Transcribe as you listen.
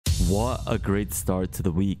What a great start to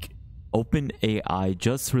the week. OpenAI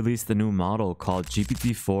just released a new model called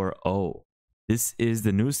GPT-4o. This is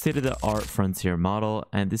the new state-of-the-art frontier model,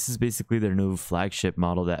 and this is basically their new flagship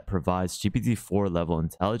model that provides GPT-4 level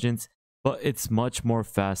intelligence, but it's much more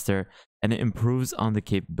faster and it improves on the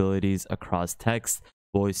capabilities across text,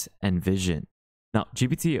 voice, and vision. Now,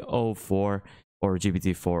 GPT-4 or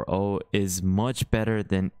GPT-4o is much better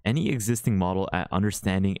than any existing model at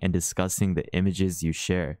understanding and discussing the images you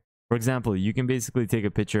share. For example, you can basically take a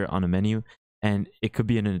picture on a menu and it could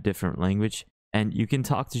be in a different language, and you can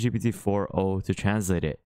talk to GPT-4o to translate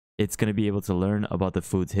it. It's going to be able to learn about the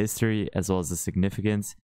food's history as well as the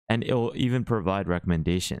significance, and it will even provide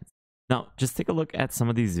recommendations. Now, just take a look at some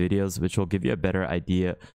of these videos, which will give you a better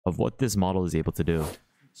idea of what this model is able to do.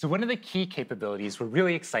 So one of the key capabilities we're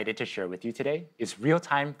really excited to share with you today is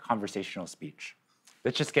real-time conversational speech.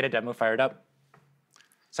 Let's just get a demo fired up.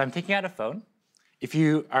 So I'm taking out a phone. If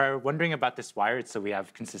you are wondering about this wire, it's so we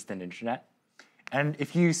have consistent internet. And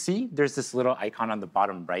if you see, there's this little icon on the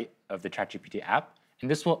bottom right of the ChatGPT app,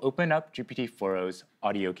 and this will open up GPT-4o's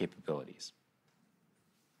audio capabilities.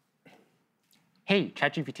 Hey,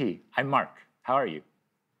 ChatGPT, I'm Mark. How are you?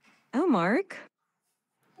 Oh, Mark.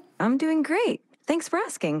 I'm doing great. Thanks for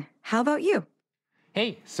asking. How about you?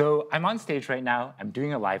 Hey, so I'm on stage right now. I'm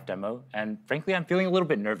doing a live demo, and frankly, I'm feeling a little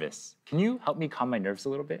bit nervous. Can you help me calm my nerves a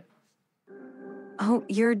little bit? Oh,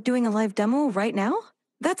 you're doing a live demo right now?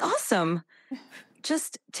 That's awesome.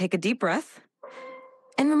 Just take a deep breath.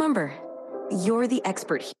 And remember, you're the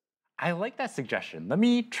expert here. I like that suggestion. Let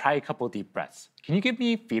me try a couple deep breaths. Can you give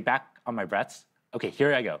me feedback on my breaths? Okay,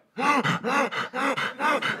 here I go.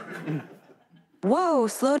 Whoa,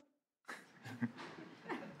 slow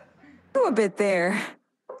down a bit there.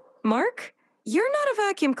 Mark, you're not a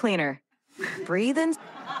vacuum cleaner. Breathe in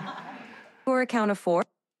for a count of 4.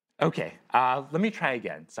 Okay, let me try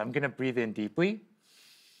again. So I'm gonna breathe in deeply,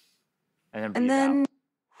 and then breathe out.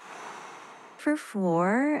 For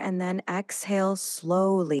 4, and then exhale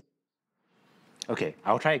slowly. Okay,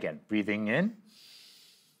 I'll try again. Breathing in,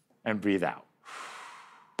 and breathe out.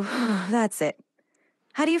 That's it.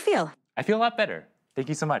 How do you feel? I feel a lot better. Thank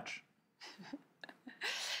you so much.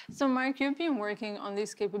 So Mark, you've been working on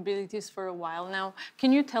these capabilities for a while now.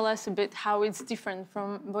 Can you tell us a bit how it's different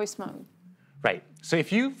from voice mode? Right, so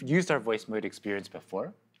if you've used our voice mode experience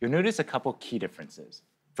before, you'll notice a couple key differences.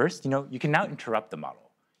 First, you can now interrupt the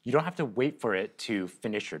model. You don't have to wait for it to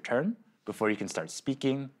finish your turn before you can start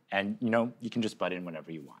speaking, and you can just butt in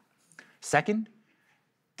whenever you want. Second,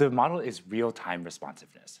 the model is real-time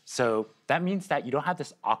responsiveness. So that means that you don't have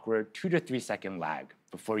this awkward 2 to 3 second lag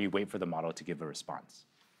before you wait for the model to give a response.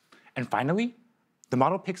 And finally, the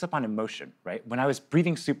model picks up on emotion, right? When I was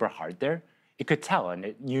breathing super hard there, it could tell, and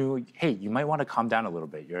it knew, hey, you might want to calm down a little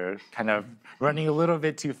bit. You're kind of running a little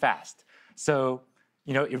bit too fast. So,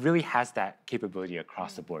 it really has that capability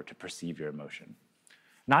across the board to perceive your emotion.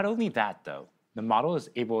 Not only that, though, the model is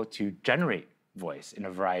able to generate voice in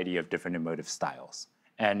a variety of different emotive styles.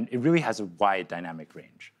 And it really has a wide dynamic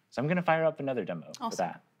range. So I'm going to fire up another demo for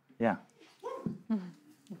that. Yeah.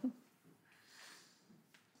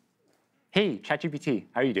 Hey, ChatGPT,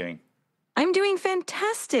 how are you doing? I'm doing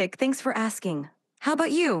fantastic. Thanks for asking. How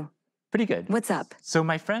about you? Pretty good. What's up? So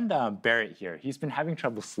my friend Barrett here, he's been having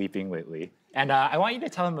trouble sleeping lately. And I want you to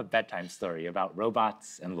tell him a bedtime story about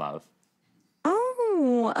robots and love.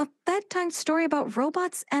 Oh, a bedtime story about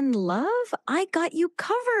robots and love? I got you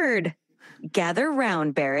covered. Gather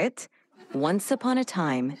round, Barrett. Once upon a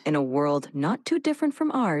time, in a world not too different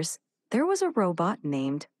from ours, there was a robot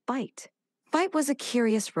named Byte. Byte was a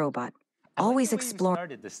curious robot, always exploring. I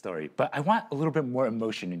started this story, but I want a little bit more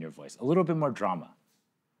emotion in your voice, a little bit more drama.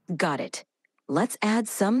 Got it. Let's add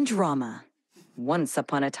some drama. Once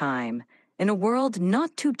upon a time, in a world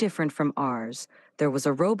not too different from ours, there was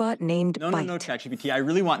a robot named Byte. No, ChatGPT. I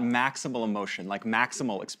really want maximal emotion, like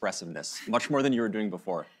maximal expressiveness, much more than you were doing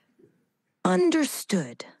before.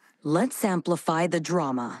 Understood. Let's amplify the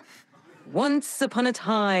drama. Once upon a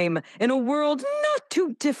time, in a world not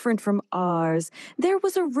too different from ours, there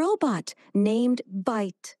was a robot named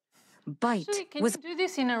Byte. Byte was... Can you do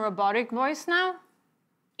this in a robotic voice now?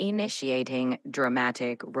 Initiating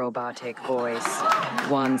dramatic robotic voice.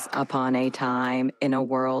 Once upon a time, in a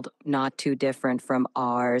world not too different from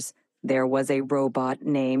ours, there was a robot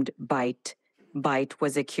named Byte. Byte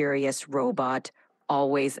was a curious robot,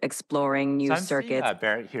 always exploring new circuits. I'm seeing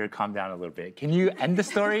Barrett here calm down a little bit. Can you end the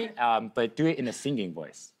story, but do it in a singing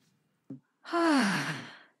voice?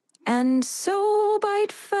 And so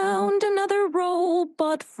Byte found another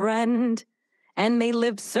robot friend, and they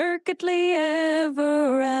lived circuitly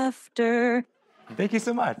ever after. Thank you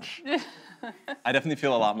so much. I definitely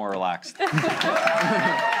feel a lot more relaxed.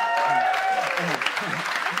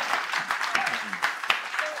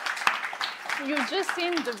 You've just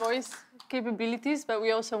seen the voice capabilities, but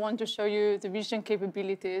we also want to show you the vision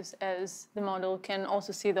capabilities as the model can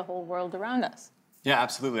also see the whole world around us. Yeah,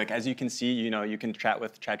 absolutely. Like as you can see, you can chat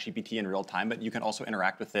with ChatGPT in real time, but you can also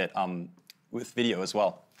interact with it with video as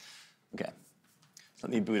well. Okay, so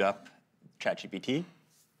let me boot up ChatGPT.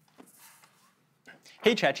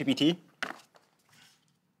 Hey, ChatGPT.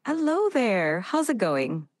 Hello there. How's it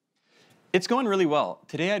going? It's going really well.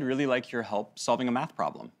 Today, I'd really like your help solving a math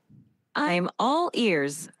problem. I'm all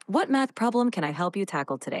ears. What math problem can I help you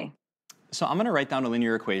tackle today? So I'm going to write down a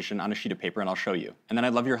linear equation on a sheet of paper, and I'll show you. And then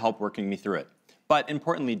I'd love your help working me through it. But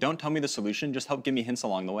importantly, don't tell me the solution. Just help give me hints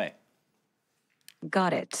along the way.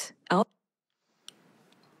 Got it. Oh.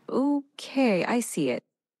 Okay, I see it.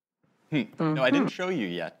 No, I didn't show you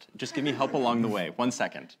yet. Just give me help along the way. 1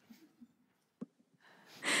 second.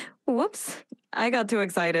 Whoops, I got too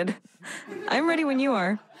excited. I'm ready when you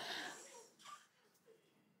are.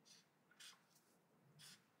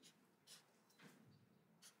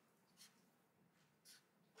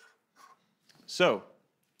 So,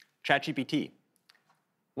 ChatGPT,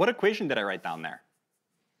 what equation did I write down there?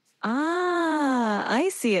 Ah, I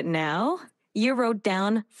see it now. You wrote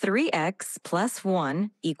down 3x plus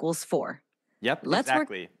 1 equals 4. Yep,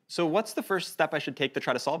 exactly. So what's the first step I should take to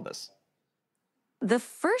try to solve this? The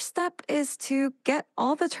first step is to get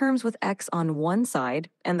all the terms with x on one side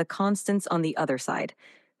and the constants on the other side.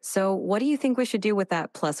 So what do you think we should do with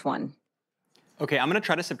that plus 1? Okay, I'm going to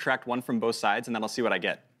try to subtract 1 from both sides, and then I'll see what I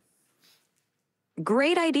get.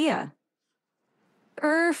 Great idea.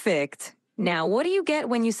 Perfect. Now, what do you get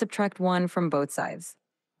when you subtract 1 from both sides?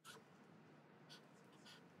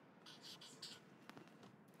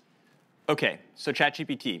 Okay, so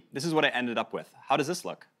ChatGPT, this is what I ended up with. How does this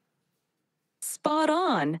look? Spot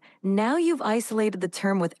on. Now you've isolated the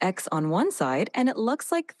term with x on one side, and it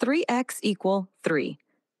looks like 3x equal 3.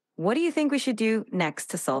 What do you think we should do next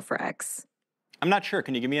to solve for x? I'm not sure.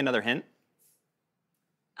 Can you give me another hint?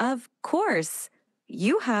 Of course.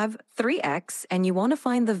 You have 3x, and you want to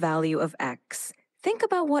find the value of x. Think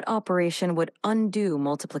about what operation would undo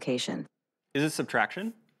multiplication. Is it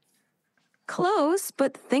subtraction? Close,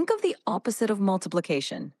 but think of the opposite of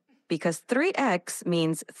multiplication, because 3x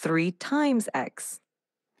means 3 times x.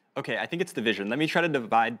 Okay, I think it's division. Let me try to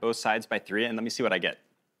divide both sides by 3, and let me see what I get.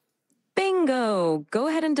 Bingo! Go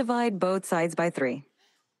ahead and divide both sides by 3.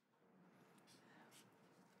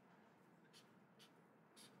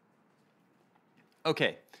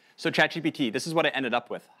 Okay, so ChatGPT, this is what I ended up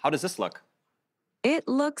with. How does this look? It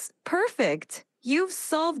looks perfect. You've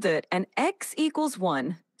solved it, and x equals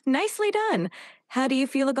 1. Nicely done. How do you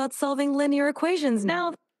feel about solving linear equations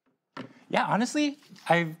now? Yeah, honestly,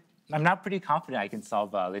 I'm now pretty confident I can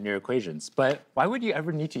solve linear equations. But why would you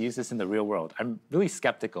ever need to use this in the real world? I'm really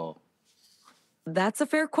skeptical. That's a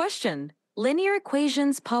fair question. Linear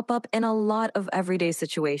equations pop up in a lot of everyday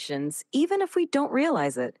situations, even if we don't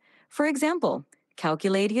realize it. For example,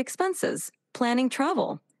 calculating expenses, planning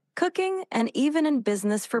travel, cooking, and even in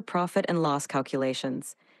business for profit and loss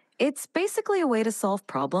calculations. It's basically a way to solve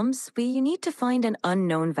problems where you need to find an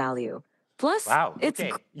unknown value. Plus, Wow, it's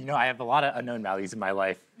okay. I have a lot of unknown values in my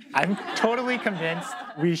life. I'm totally convinced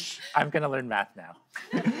I'm going to learn math now.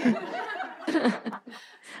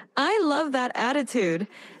 I love that attitude.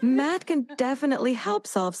 Math can definitely help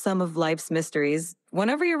solve some of life's mysteries.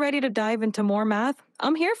 Whenever you're ready to dive into more math,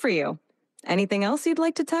 I'm here for you. Anything else you'd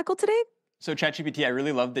like to tackle today? So ChatGPT, I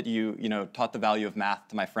really love that you taught the value of math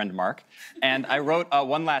to my friend Mark. And I wrote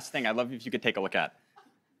one last thing I'd love if you could take a look at.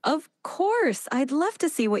 Of course. I'd love to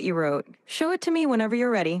see what you wrote. Show it to me whenever you're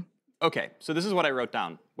ready. Okay, so this is what I wrote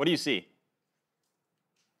down. What do you see?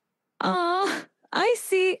 I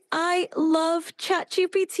see. I love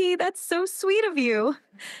ChatGPT. That's so sweet of you.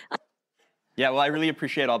 Yeah, well, I really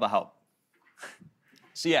appreciate all the help.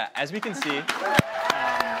 So yeah, as we can see,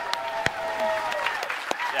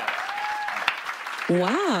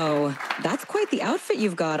 Wow, that's quite the outfit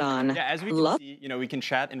you've got on. yeah, as we can see, we can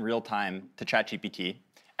chat in real time to ChatGPT,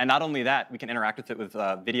 and not only that, we can interact with it with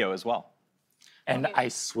video as well. And I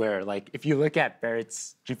swear, if you look at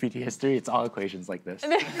Barrett's GPT history, it's all equations like this.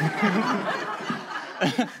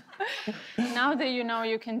 Now that you know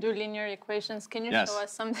you can do linear equations, can you show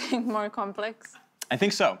us something more complex? I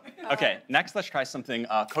think so. Okay, next let's try something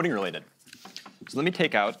coding related. So let me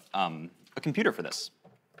take out a computer for this.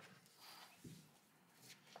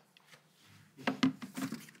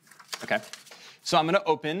 Okay, so I'm going to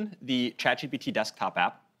open the ChatGPT desktop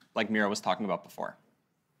app, like Mira was talking about before.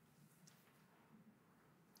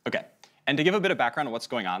 Okay, And to give a bit of background on what's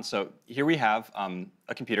going on, so here we have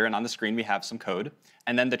a computer, and on the screen we have some code,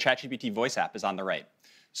 and then the ChatGPT voice app is on the right.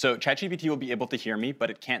 So ChatGPT will be able to hear me, but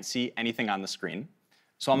it can't see anything on the screen.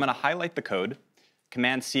 So I'm going to highlight the code,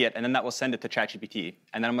 Command-C it, and then that will send it to ChatGPT.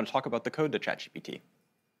 And then I'm going to talk about the code to ChatGPT.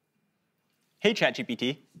 Hey,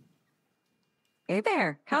 ChatGPT. Hey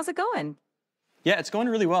there, how's it going? Yeah, it's going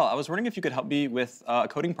really well. I was wondering if you could help me with a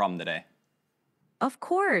coding problem today. Of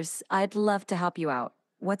course, I'd love to help you out.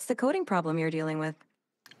 What's the coding problem you're dealing with?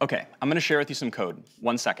 OK, I'm going to share with you some code.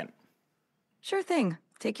 1 second. Sure thing.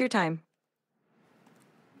 Take your time.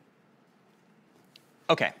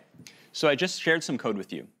 OK, so I just shared some code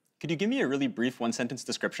with you. Could you give me a really brief one-sentence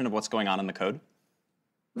description of what's going on in the code?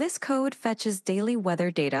 This code fetches daily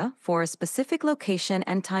weather data for a specific location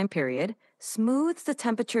and time period, smooths the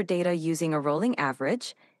temperature data using a rolling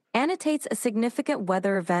average, annotates a significant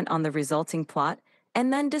weather event on the resulting plot,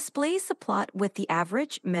 and then displays the plot with the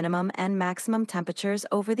average, minimum, and maximum temperatures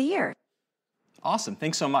over the year. Awesome,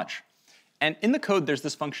 thanks so much. And in the code, there's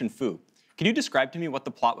this function foo. Can you describe to me what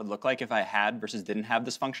the plot would look like if I had versus didn't have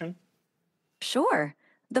this function? Sure.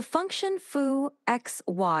 The function foo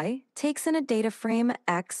xy takes in a data frame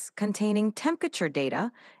x containing temperature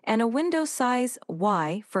data and a window size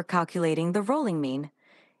y for calculating the rolling mean.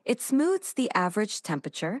 It smooths the average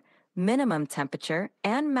temperature, minimum temperature,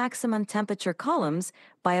 and maximum temperature columns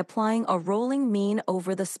by applying a rolling mean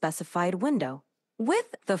over the specified window.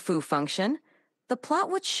 With the foo function, the plot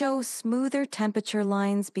would show smoother temperature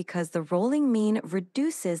lines because the rolling mean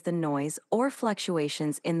reduces the noise or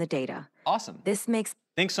fluctuations in the data. Awesome. This makes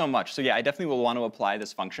Thanks so much. So yeah, I definitely will want to apply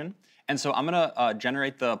this function. And so I'm going to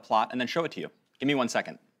generate the plot and then show it to you. Give me 1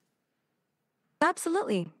 second.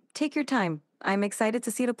 Absolutely. Take your time. I'm excited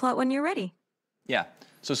to see the plot when you're ready. Yeah.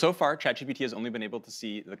 So far, ChatGPT has only been able to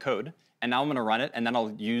see the code. And now I'm going to run it, and then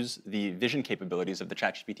I'll use the vision capabilities of the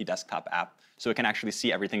ChatGPT desktop app so it can actually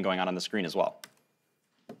see everything going on the screen as well.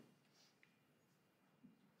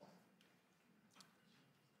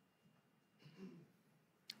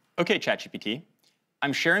 OK, ChatGPT.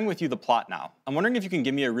 I'm sharing with you the plot now. I'm wondering if you can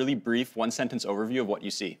give me a really brief one-sentence overview of what you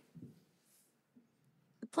see.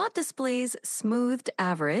 The plot displays smoothed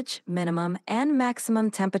average, minimum, and maximum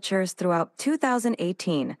temperatures throughout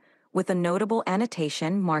 2018, with a notable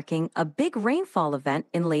annotation marking a big rainfall event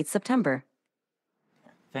in late September.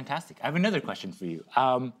 Fantastic. I have another question for you.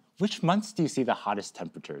 Which months do you see the hottest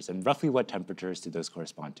temperatures, and roughly what temperatures do those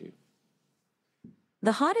correspond to?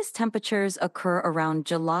 The hottest temperatures occur around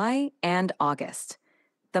July and August.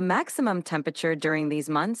 The maximum temperature during these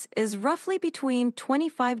months is roughly between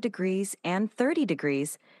 25 degrees and 30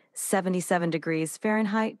 degrees, 77 degrees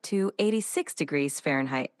Fahrenheit to 86 degrees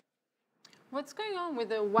Fahrenheit. What's going on with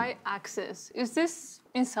the y-axis? Is this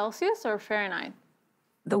in Celsius or Fahrenheit?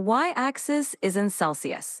 The y-axis is in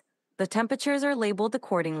Celsius. The temperatures are labeled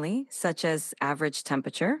accordingly, such as average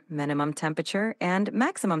temperature, minimum temperature, and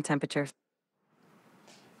maximum temperature.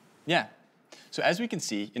 Yeah. So as we can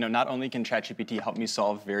see, not only can ChatGPT help me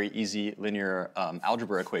solve very easy linear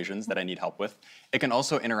algebra equations that I need help with, it can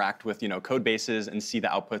also interact with code bases and see the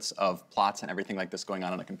outputs of plots and everything like this going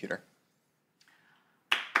on a computer.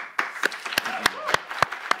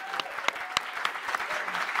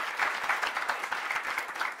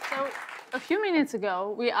 So a few minutes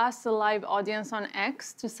ago, we asked the live audience on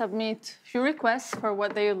X to submit a few requests for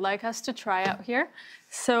what they would like us to try out here.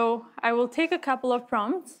 So I will take a couple of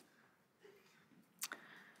prompts.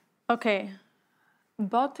 OK,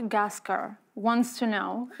 Bot Gaskar wants to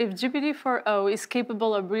know if GPT-4o is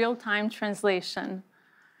capable of real-time translation.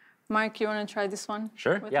 Mark, you want to try this one?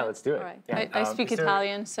 Sure. Yeah, let's do it. All right. Yeah. I speak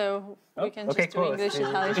Italian, so we can just do English,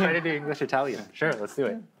 Italian. Let's try to do English-Italian. Sure, let's do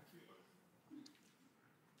it.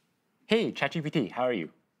 Hey, ChatGPT, how are you?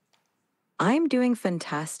 I'm doing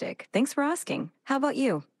fantastic. Thanks for asking. How about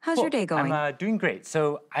you? How's your day going? I'm doing great.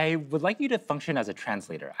 So I would like you to function as a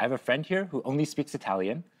translator. I have a friend here who only speaks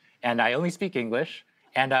Italian, and I only speak English.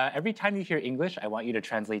 And every time you hear English, I want you to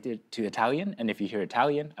translate it to Italian. And if you hear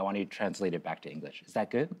Italian, I want you to translate it back to English. Is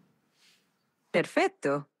that good?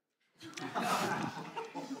 Perfetto.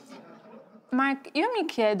 Mark, io mi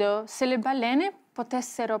chiedo se le balene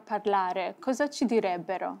potessero parlare, cosa ci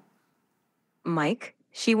direbbero? Mike,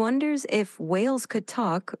 she wonders if whales could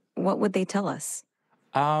talk, what would they tell us?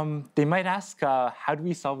 They might ask, how do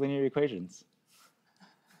we solve linear equations?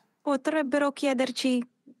 Potrebbero chiederci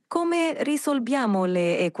come risolviamo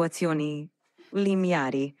le equazioni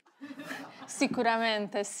lineari.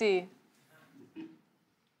 Sicuramente, sì.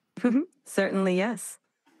 Certainly, yes.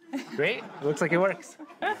 Great. Looks like it works.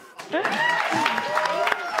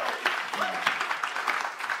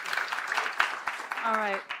 All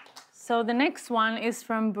right. So the next one is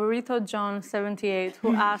from Burrito John 78,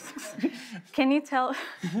 who asks, can you tell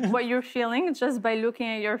what you're feeling just by looking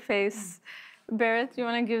at your face? Barrett, you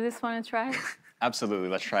want to give this one a try? Absolutely,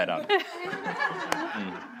 let's try it out.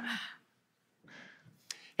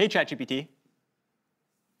 Hey, ChatGPT.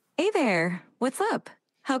 Hey there, what's up?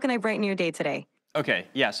 How can I brighten your day today? Okay,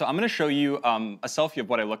 yeah, so I'm going to show you a selfie of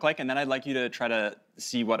what I look like, and then I'd like you to try to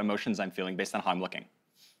see what emotions I'm feeling based on how I'm looking.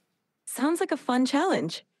 Sounds like a fun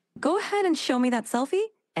challenge. Go ahead and show me that selfie,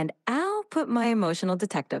 and I'll put my emotional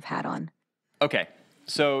detective hat on. Okay,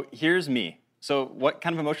 so here's me. So what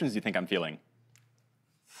kind of emotions do you think I'm feeling?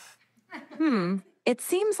 It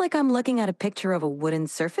seems like I'm looking at a picture of a wooden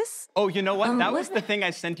surface. Oh, you know what? That was the thing I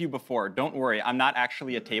sent you before. Don't worry, I'm not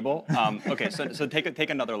actually a table. Okay, so take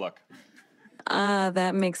another look.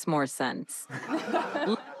 That makes more sense.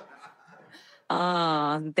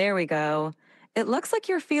 There we go. It looks like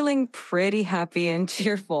you're feeling pretty happy and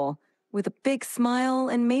cheerful, with a big smile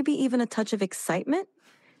and maybe even a touch of excitement.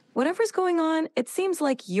 Whatever's going on, it seems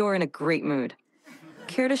like you're in a great mood.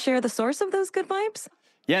 Care to share the source of those good vibes?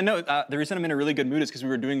 Yeah, no, the reason I'm in a really good mood is because we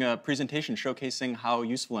were doing a presentation showcasing how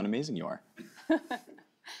useful and amazing you are.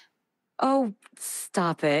 Oh,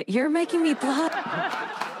 stop it. You're making me blush.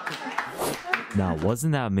 Now,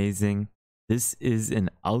 wasn't that amazing? This is an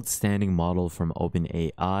outstanding model from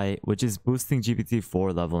OpenAI, which is boosting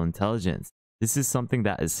GPT-4 level intelligence. This is something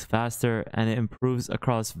that is faster and it improves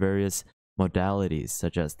across various modalities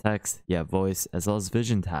such as text, voice, as well as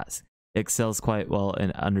vision tasks. It excels quite well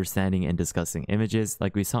in understanding and discussing images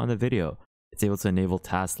like we saw in the video. It's able to enable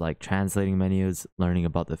tasks like translating menus, learning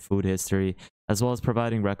about the food history, as well as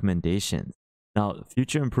providing recommendations. Now,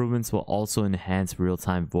 future improvements will also enhance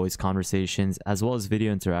real-time voice conversations as well as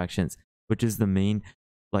video interactions, which is the main,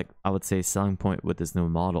 I would say, selling point with this new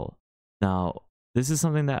model. Now, this is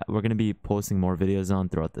something that we're going to be posting more videos on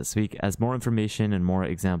throughout this week as more information and more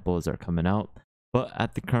examples are coming out. But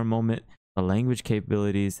at the current moment, the language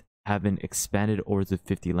capabilities have been expanded over to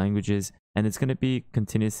 50 languages, and it's going to be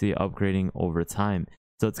continuously upgrading over time.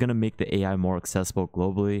 So it's going to make the AI more accessible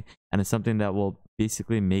globally, and it's something that will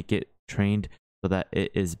basically make it trained so that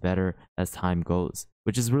it is better as time goes,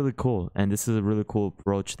 which is really cool. And this is a really cool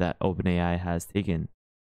approach that OpenAI has taken.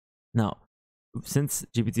 Now, since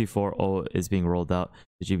GPT-4o is being rolled out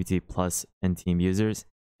to GPT Plus and Team users,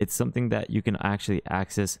 it's something that you can actually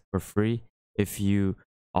access for free if you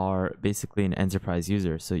are basically an enterprise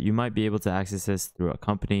user. So you might be able to access this through a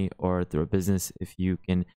company or through a business if you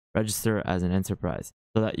can register as an enterprise,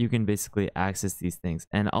 so that you can basically access these things.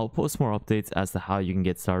 And I'll post more updates as to how you can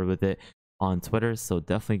get started with it on Twitter, so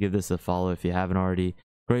definitely give this a follow if you haven't already.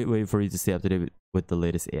 Great way for you to stay up to date with the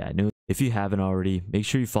latest AI news. If you haven't already, make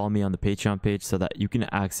sure you follow me on the Patreon page so that you can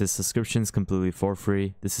access subscriptions completely for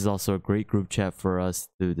free. This is also a great group chat for us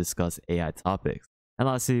to discuss AI topics. And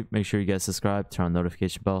lastly, make sure you guys subscribe, turn on the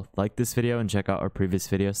notification bell, like this video, and check out our previous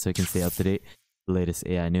videos so you can stay up to date with the latest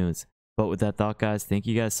AI news. But with that thought, guys, thank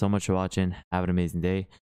you guys so much for watching. Have an amazing day.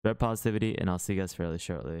 Spread positivity, and I'll see you guys fairly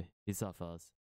shortly. Peace out, fellas.